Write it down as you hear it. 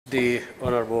The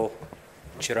Honorable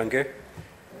Chirange.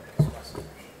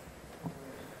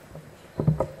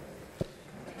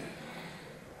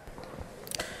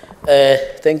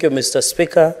 Thank you, Mr.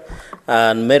 Speaker,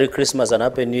 and Merry Christmas and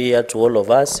Happy New Year to all of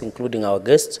us, including our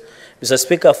guests. Mr.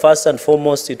 Speaker, first and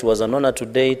foremost, it was an honor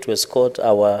today to escort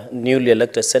our newly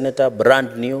elected senator,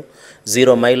 brand new,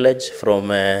 zero mileage from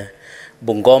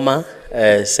Bungoma,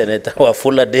 Senator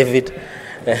Wafula David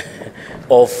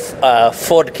of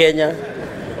Ford, Kenya.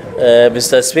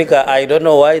 Mr. Speaker, I don't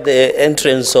know why the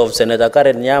entrance of Senator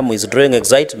Karen Nyamu is drawing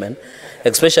excitement,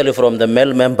 especially from the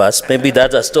male members. Maybe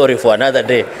that's a story for another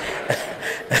day.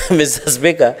 Mr.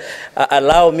 Speaker,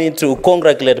 allow me to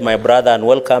congratulate my brother and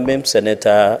welcome him,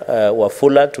 Senator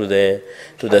Wafula, to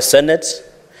the Senate.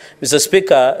 Mr.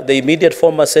 Speaker, the immediate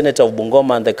former Senator of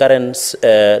Bungoma and the current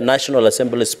National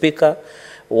Assembly Speaker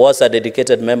was a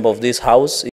dedicated member of this House.